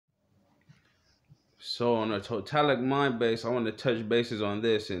So on a totalic mind base, I want to touch bases on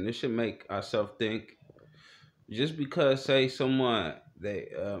this, and this should make ourselves think. Just because say someone they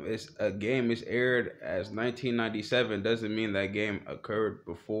it's a game is aired as 1997 doesn't mean that game occurred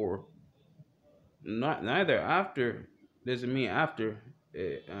before. Not neither after doesn't mean after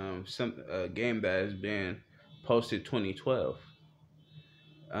some a game that has been posted 2012.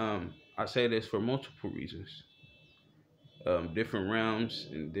 I say this for multiple reasons. Different realms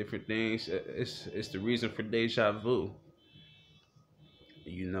and different things. It's the reason for deja vu,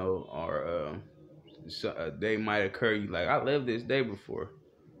 or so a day might occur. You like I lived this day before.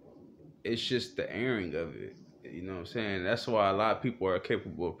 It's just the airing of it. You know what I'm saying? That's why a lot of people are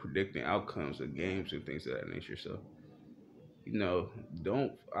capable of predicting outcomes of games and things of that nature. So you know,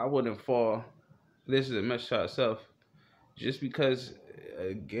 don't I wouldn't fall. This is a message to itself. Just because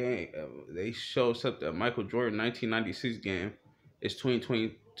a game they show something a Michael Jordan 1996 game is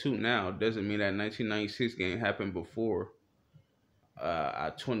 2022 now doesn't mean that 1996 game happened before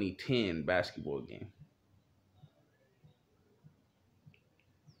a 2010 basketball game.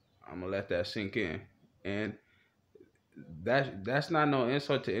 I'm gonna let that sink in, and that's not no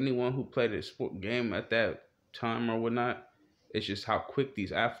insult to anyone who played a sport game at that time or whatnot. It's just how quick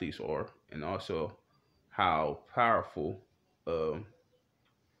these athletes are, and also how powerful um,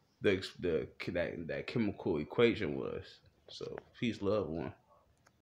 the that chemical equation was. So peace, love, one.